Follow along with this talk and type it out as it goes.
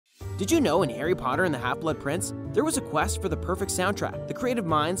Did you know in Harry Potter and the Half-Blood Prince, there was a quest for the perfect soundtrack? The creative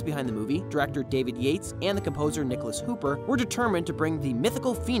minds behind the movie, director David Yates and the composer Nicholas Hooper, were determined to bring the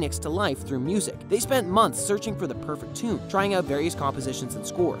mythical phoenix to life through music. They spent months searching for the perfect tune, trying out various compositions and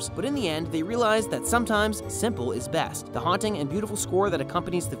scores, but in the end, they realized that sometimes simple is best. The haunting and beautiful score that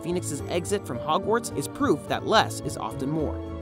accompanies the Phoenix's exit from Hogwarts is proof that less is often more.